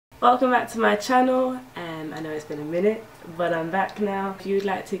Welcome back to my channel. I know it's been a minute, but I'm back now. If you'd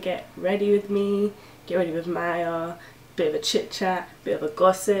like to get ready with me, get ready with Maya, bit of a chit chat, bit of a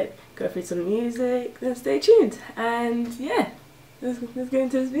gossip, go through some music, then stay tuned. And yeah, let's go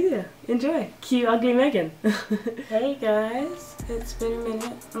into this video. Enjoy. Cue Ugly Megan. Hey guys, it's been a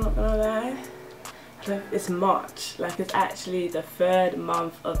minute, I'm not gonna lie. It's March, like it's actually the third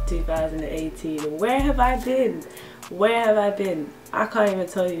month of 2018. Where have I been? Where have I been? I can't even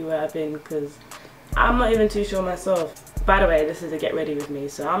tell you where I've been because I'm not even too sure myself. By the way, this is a get ready with me,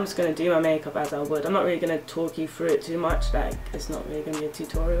 so I'm just going to do my makeup as I would. I'm not really going to talk you through it too much, like it's not really going to be a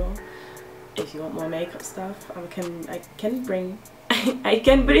tutorial. If you want more makeup stuff, I can bring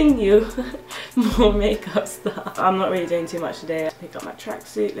you more makeup stuff. I'm not really doing too much today. I'll pick up my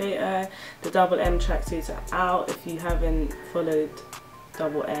tracksuit later. The double M tracksuits are out. If you haven't followed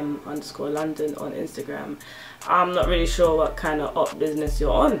 @M_London on Instagram, I'm not really sure what kind of op business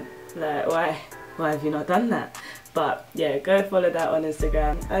you're on. Like why have you not done that? But yeah, go follow that on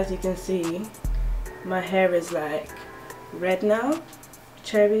Instagram. As you can see, my hair is like red now,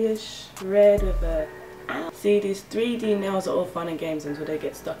 cherryish red with a see, these 3D nails are all fun and games until they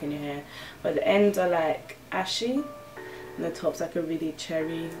get stuck in your hair, but the ends are like ashy and the top's like a really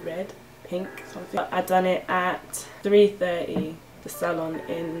cherry red, pink something. I done it at 3:30, the salon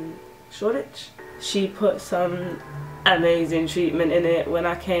in Shoreditch. She put some amazing treatment in it. When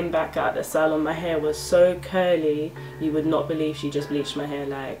I came back out the salon, my hair was so curly you would not believe she just bleached my hair.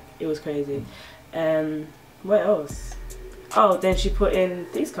 Like, it was crazy. What else? Oh, then she put in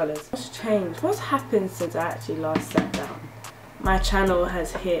these colours. What's changed? What's happened since I actually last sat down? My channel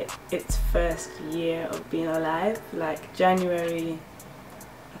has hit its first year of being alive. Like January,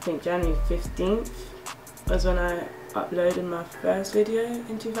 I think January 15th was when I uploaded my first video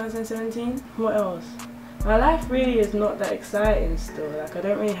in 2017. What else? My life really is not that exciting still. Like, I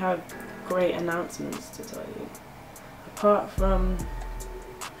don't really have great announcements to tell you. Apart from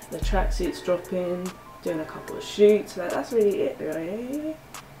the tracksuits dropping, doing a couple of shoots, like that's really it really.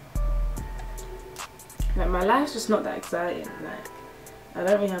 Like, my life's just not that exciting. Like, I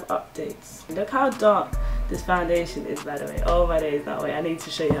don't really have updates. Look how dark this foundation is, by the way. Oh my days, that way. I need to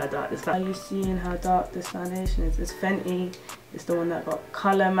show you how dark this foundation is. Are you seeing how dark this foundation is? It's Fenty. It's the one that got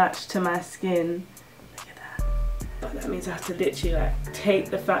colour matched to my skin. Look at that. But that means I have to literally like take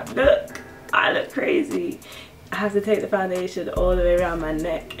the look, I look crazy. I have to take the foundation all the way around my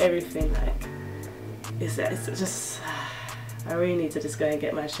neck, everything. Like, it's just, I really need to just go and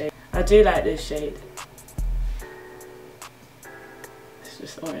get my shade. I do like this shade. It's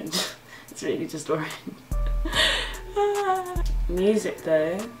just orange. It's really just orange. Music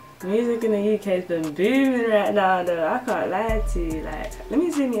though. Music in the UK has been booming right now though. I can't lie to you. Like, let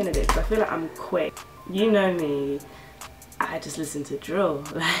me zoom in a bit because I feel like I'm quick. You know me. I just listen to drill.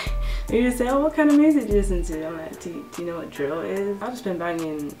 Like, you say, oh, what kind of music do you listen to? I'm like, do you know what drill is? I've just been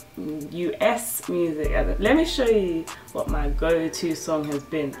banging US music. Let me show you what my go-to song has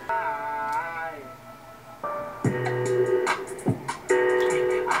been. I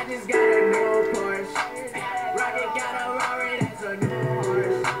just got a new Porsche. Rocket got a Rari, that's a new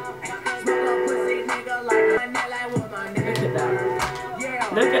horse. Smoke a pussy nigga like a like with my nigga. Look at that.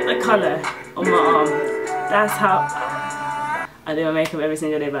 Look at the colour on my arm. That's how I do my makeup every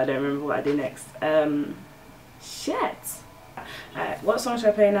single day, but I don't remember what I do next. Shit. Alright, what song should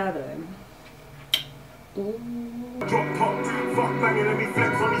I play now though? Ooh. Drop pop, fuck banging, let me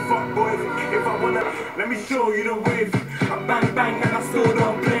flex on these fuck boys. If I wanna, let me show you the wave. I bang bang and I still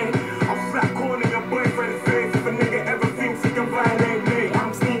don't play. I'm flat calling your boyfriend's face. If a nigga ever thinks he can violate me,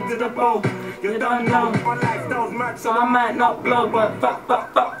 I'm sneak to the bowl. You don't know, my lifestyle's mad, so I might not blow, but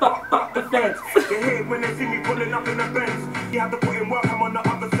fuck the fence. They hate when they see me pulling up in the Benz. You have to put in work, I'm on the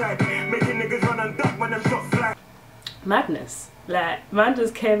other side, making niggas run and duck when them shots fly. Madness. Like, man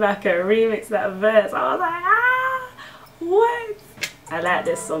just came back and remixed that verse. I was like, ah, what? I like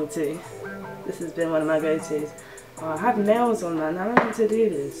this song too. This has been one of my go-tos. Oh, I have nails on, man. How am I meant to do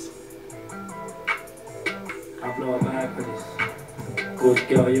this? I blow up my head for this. Good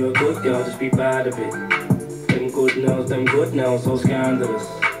girl, you're a good girl, just be bad a bit. Them good nails, so scandalous.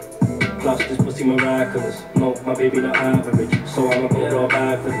 Plus this pussy miraculous. No, my baby not average, so I'ma go raw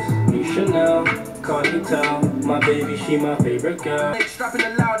bad for this. New Chanel, can't you tell? My baby, she my favorite girl. Strapping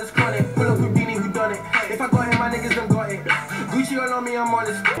the loudest chronic, pull up Houdini who done it. If I got him, my niggas done got it. Gucci all on me, I'm on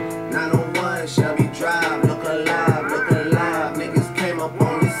this. 901 Shelby Drive, look alive, niggas came up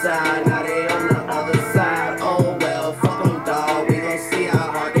on the side, now they on the other side. Oh well, fuck them dawg, we gon' see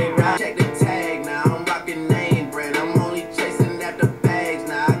how hard they ride. Check the tag, now I'm rocking name brand, I'm only chasing at the bags,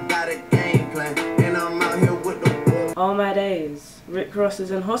 now I got a game plan, and I'm out here with the All my days. Rick Ross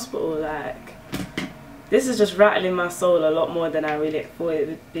is in hospital. Like, this is just rattling my soul a lot more than I really thought it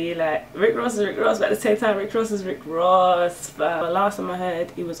would be. Like, Rick Ross is Rick Ross, but at the same time, Rick Ross is Rick Ross. But last time I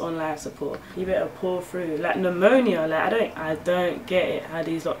heard, he was on life support. You better pull through. Like, pneumonia, like, I don't get it, how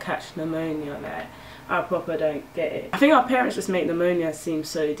these lot catch pneumonia. Like, I proper don't get it. I think our parents just make pneumonia seem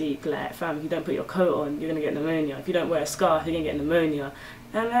so deep. Like, fam, if you don't put your coat on, you're gonna get pneumonia. If you don't wear a scarf, you're gonna get pneumonia.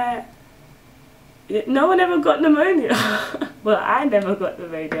 And like, no one ever got pneumonia. Well, I never got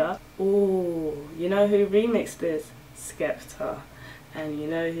pneumonia. Oh, you know who remixed this? Skepta. And you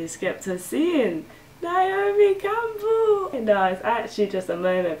know who Skepta's seeing? Naomi Campbell. No, it's actually just a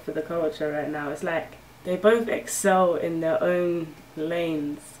moment for the culture right now. It's like they both excel in their own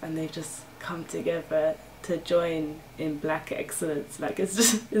lanes and they've just come together to join in black excellence. Like, it's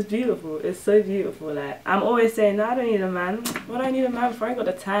just, it's beautiful. It's so beautiful. Like, I'm always saying, no, I don't need a man. What do I need a man for? I ain't got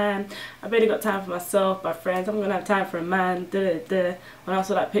the time. I barely got time for myself, my friends. I'm gonna have time for a man. When I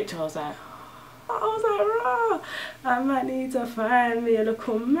saw that picture, I was like, raw, I might need to find me a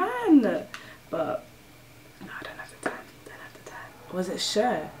little man. But no, I don't have the time. Don't have the time. Was it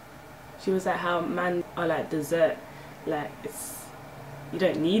Cher? She was like, how men are like dessert. Like, you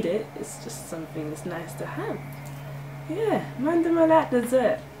don't need it, it's just something that's nice to have. Yeah, man, them are like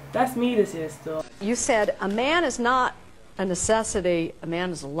dessert. That's me this year still. You said a man is not a necessity, a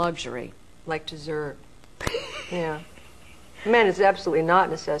man is a luxury. Like dessert. Yeah. A man is absolutely not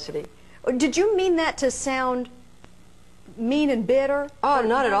a necessity. Did you mean that to sound mean and bitter? Oh,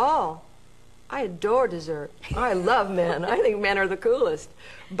 not at all. I adore dessert. I love men. I think men are the coolest.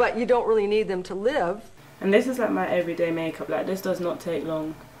 But you don't really need them to live. And this is like my everyday makeup. Like, this does not take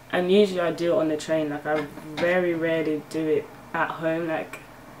long. And usually I do it on the train. Like, I very rarely do it at home. Like,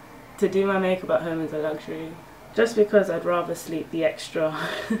 to do my makeup at home is a luxury. Just because I'd rather sleep the extra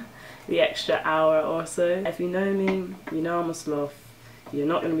the extra hour or so. If you know me, you know I'm a sloth. You're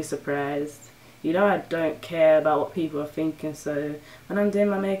not going to be surprised. You know I don't care about what people are thinking. So when I'm doing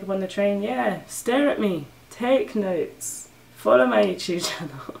my makeup on the train, yeah, stare at me. Take notes. Follow my YouTube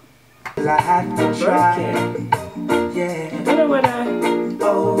channel. I had to try, yeah. I don't know whether...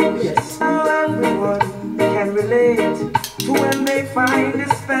 Oh yes, everyone can relate to when they find a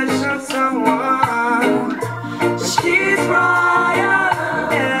special someone. But she's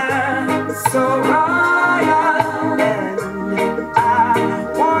royal, yeah, so royal, and I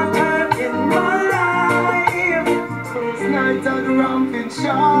want her in my life. First night at the ramping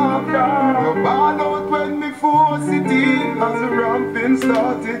shop, no ball out when me force it in. As the ramping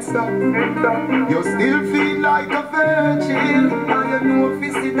started, stop. You still feel like a virgin, and you know if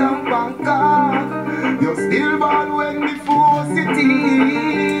you sit down Bangkok. You still ball when me force it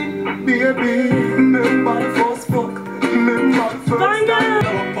in. Baby, remember the first fuck, remember the first time.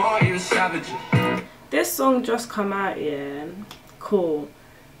 Our party is savage. This song just come out, yeah. Cool.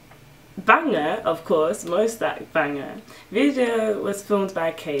 Banger, of course, most that banger. Video was filmed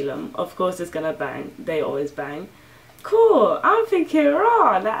by Calum. Of course it's gonna bang. They always bang. Cool. I'm thinking,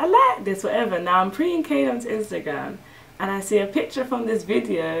 raw, like, I like this, whatever. Now I'm pre-ing Calum's Instagram and I see a picture from this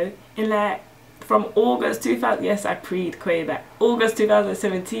video in like from August 2000. Yes, I pre'd way back. August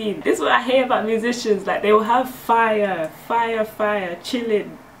 2017. This is what I hear about musicians. Like, they will have fire,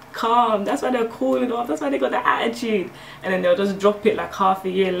 chilling, calm. That's why they're cooling off. That's why they got the attitude. And then they'll just drop it like half a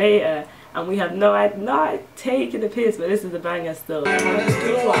year later. And we have no idea, not taking the piss, but this is a banger still.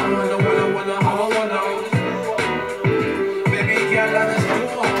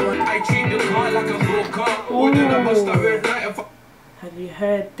 Have you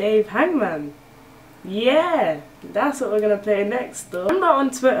heard Dave Hangman? Yeah, that's what we're gonna play next though. Remember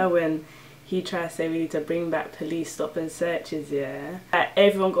on Twitter when he tried to say we need to bring back police stop and searches, yeah? Like,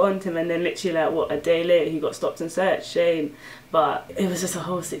 everyone got onto him and then literally like, what, a day later he got stopped and searched, shame. But it was just a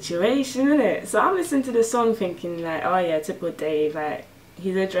whole situation, innit? So I'm listening to the song thinking like, oh yeah, typical Dave, like,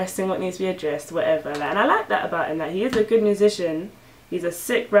 he's addressing what needs to be addressed, whatever. Like, and I like that about him, that he is a good musician. He's a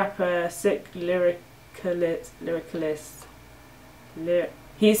sick rapper, sick lyricalist.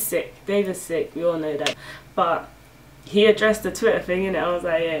 He's sick. Dave is sick. We all know that. But he addressed the Twitter thing, and I was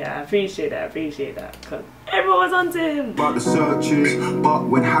like, yeah, I appreciate that, because everyone was onto him. About the searches, but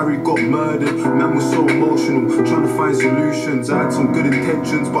when Harry got murdered, man was so emotional, trying to find solutions. I had some good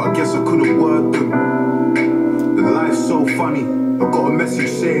intentions, but I guess I couldn't word them. The life's so funny. I got a message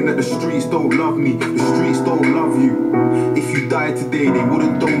saying that the streets don't love me, the streets don't love you. If you die today, they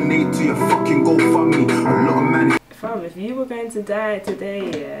wouldn't donate to your fucking GoFundMe. A lot of man. Fam, if you were going to die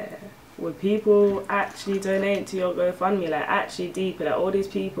today, yeah, would people actually donate to your GoFundMe? Like, actually deeper, like all these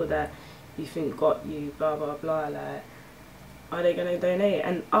people that you think got you, blah blah blah, like, are they gonna donate?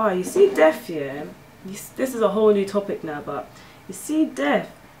 And you see death, yeah, this is a whole new topic now, but You see,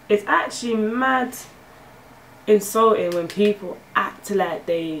 death, it's actually mad insulting when people act like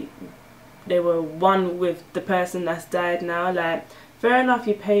they were one with the person that's died now. Like, fair enough,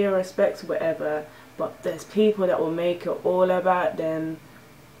 you pay your respects, whatever, but there's people that will make it all about them.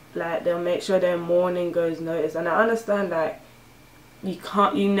 Like, they'll make sure their mourning goes noticed. And I understand, like,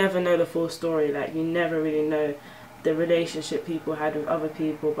 you never know the full story. Like, you never really know the relationship people had with other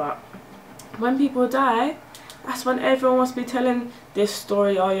people. But when people die, that's when everyone wants to be telling this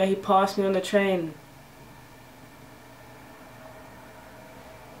story. Oh yeah, he passed me on the train.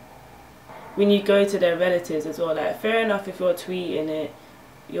 When you go to their relatives as well, like, fair enough if you're tweeting it,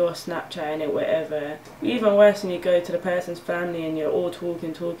 you're Snapchatting it, whatever. Even worse when you go to the person's family and you're all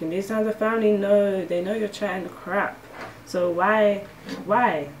talking. These times the family they know you're chatting crap. So why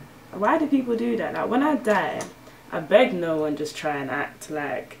do people do that? Like, when I die, I beg no one just try and act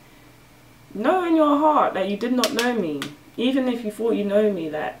like, know in your heart that you did not know me. Even if you thought you know me,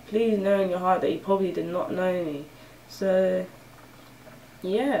 like, please know in your heart that you probably did not know me. So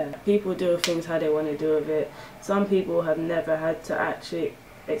yeah, people do things how they want to do with it. Some people have never had to actually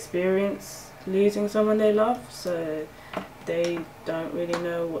experience losing someone they love, so they don't really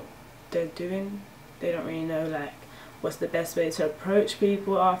know what they're doing. They don't really know, like, what's the best way to approach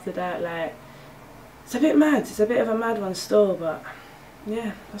people after that. Like, it's a bit mad. It's a bit of a mad one still, but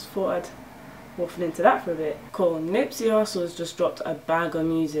yeah, I just thought I'd waffle into that for a bit. Cool. Nipsey Hussle's just dropped a bag of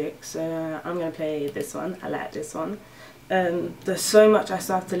music, so I'm gonna play this one. I like this one. There's so much I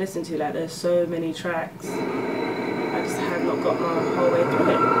still have to listen to. Like, there's so many tracks. I just have not got my whole way through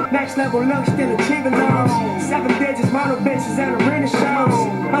it. Next level look, still achieving those. 7 digits, model bitches and arena shows.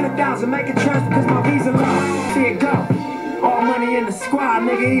 100,000 making trust because my visa low. See it go. All money in the squad,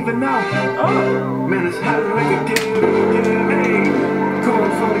 nigga, even though. Oh, man, it's hard to make a deal.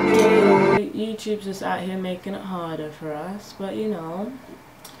 Going for the game. YouTube's just out here making it harder for us, but you know,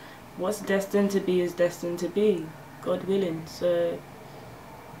 what's destined to be is destined to be, God willing. So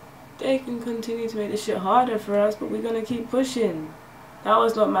they can continue to make this shit harder for us, but we're gonna keep pushing. That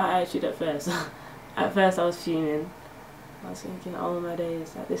was not my attitude at first. At first I was fuming. I was thinking, oh my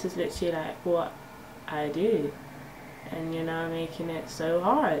days, like, this is literally like what I do, and you're now making it so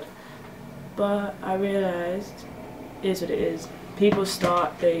hard. But I realised it is what it is. People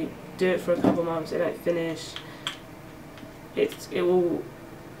start, they do it for a couple months, they don't finish. It will,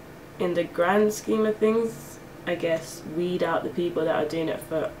 in the grand scheme of things, I guess, weed out the people that are doing it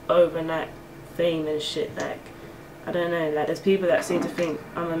for overnight fame and shit. Like, I don't know, like, there's people that seem to think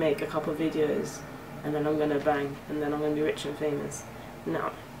I'm gonna make a couple videos and then I'm gonna bang and then I'm gonna be rich and famous.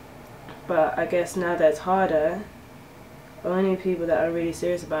 No. But I guess now that it's harder, only people that are really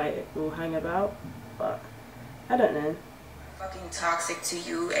serious about it will hang about. But I don't know. Fucking toxic to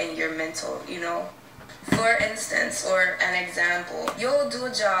you and your mental, you know? For instance, or an example, you'll do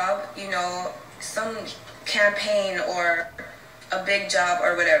a job, you know, some campaign or a big job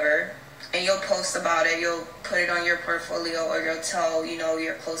or whatever, and you'll post about it, you'll put it on your portfolio, or you'll tell, you know,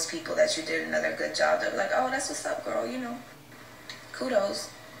 your close people that you did another good job. They'll be like, oh, that's what's up, girl, you know,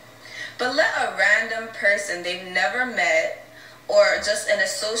 kudos. But let a random person they've never met, or just an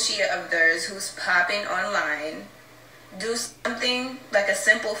associate of theirs who's popping online, do something like a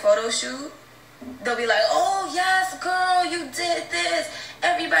simple photo shoot. They'll be like, oh yes, girl, you did this,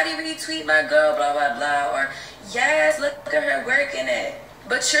 everybody retweet my girl, blah blah blah, or yes, look at her working it.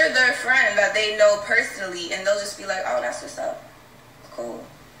 But you're their friend that they know personally, and they'll just be like, oh, that's what's up, cool.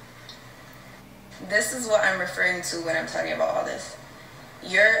 This is what I'm referring to when I'm talking about all this.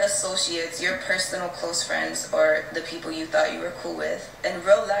 Your associates, your personal close friends, or the people you thought you were cool with in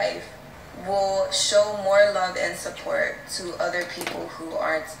real life will show more love and support to other people who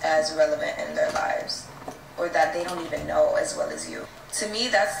aren't as relevant in their lives, or that they don't even know as well as you. To me,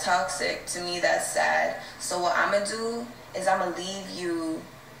 that's toxic. To me, that's sad. So what I'm gonna do is I'm gonna leave you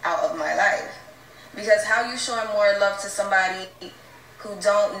out of my life. Because how you showing more love to somebody who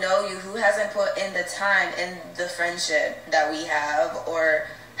don't know you, who hasn't put in the time in the friendship that we have, or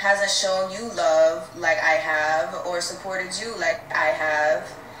hasn't shown you love like I have, or supported you like I have,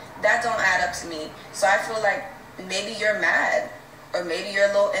 that don't add up to me. So I feel like maybe you're mad, or maybe you're a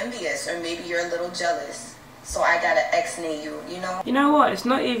little envious, or maybe you're a little jealous. So I gotta ex-nay you, you know? You know what? It's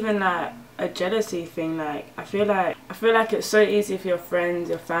not even like a jealousy thing. Like, I feel like it's so easy for your friends,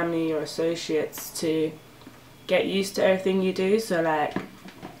 your family, your associates to get used to everything you do. So like,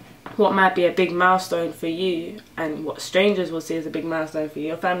 what might be a big milestone for you, and what strangers will see as a big milestone for you,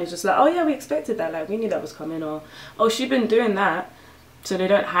 your family's just like, oh yeah, we expected that, like we knew that was coming, or oh, she's been doing that. So they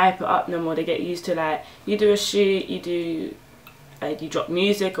don't hype it up no more. They get used to, like, you do a shoot, you do you drop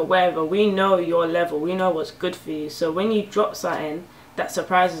music or whatever, we know your level, we know what's good for you. So when you drop something that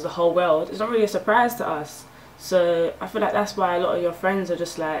surprises the whole world, it's not really a surprise to us. So I feel like that's why a lot of your friends are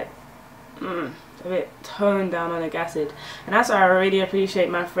just like a bit toned down on the acid. And that's why I really appreciate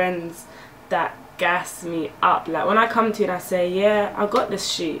my friends that gas me up. Like when I come to you and I say, yeah, I got this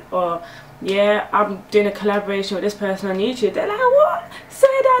shoot, or yeah, I'm doing a collaboration with this person on YouTube, they're like, what? Say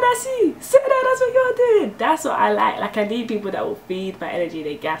that, that's you. Say that, that's what you're doing. That's what I like. Like I need people that will feed my energy.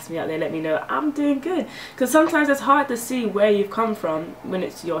 They gas me up. They let me know I'm doing good. Because sometimes it's hard to see where you've come from when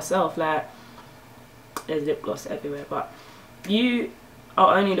it's yourself. Like there's lip gloss everywhere, but you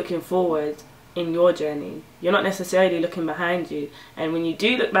are only looking forward in your journey. You're not necessarily looking behind you. And when you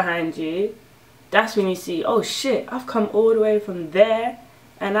do look behind you, that's when you see, oh shit, I've come all the way from there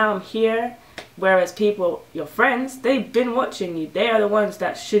and now I'm here. Whereas people, your friends, they've been watching you. They are the ones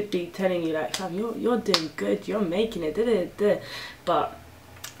that should be telling you like, fam, you're doing good, you're making it, da-da-da. But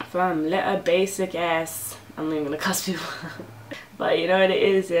fam, let a basic ass, I'm not even gonna cuss people. But you know what it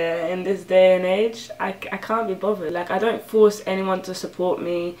is, yeah, in this day and age, I can't be bothered. Like I don't force anyone to support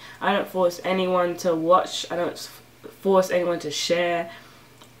me. I don't force anyone to watch. I don't force anyone to share.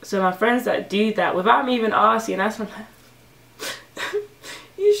 So my friends that do that without me even asking, that's when I'm like,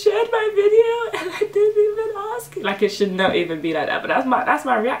 you shared my video and I didn't even ask you. Like it should not even be like that. But that's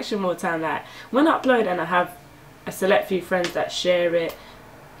my reaction more time. Like when I upload and I have a select few friends that share it,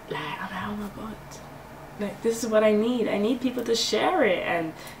 like I'm like, oh my god, like this is what I need. I need people to share it,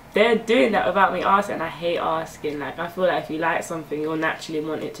 and they're doing that without me asking. And I hate asking. Like I feel like if you like something, you'll naturally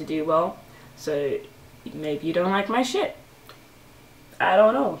want it to do well. So maybe you don't like my shit. I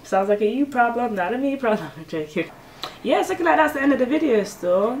don't know. Sounds like a you problem, not a me problem. I'm joking. Yeah, it's looking like that's the end of the video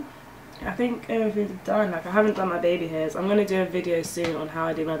still. I think everything's done. Like I haven't done my baby hairs. I'm gonna do a video soon on how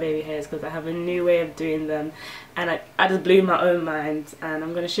I do my baby hairs because I have a new way of doing them, and I just blew my own mind, and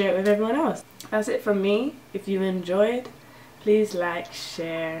I'm gonna share it with everyone else. That's it from me. If you enjoyed, please like,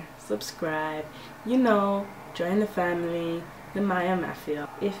 share, subscribe. You know, join the family, the Maya Mafia.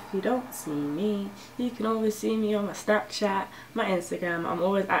 If you don't see me, you can always see me on my Snapchat, my Instagram. I'm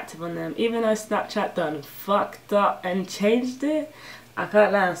always active on them. Even though Snapchat done fucked up and changed it, I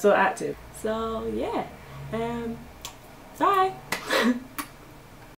can't lie, I'm still active. So yeah, bye.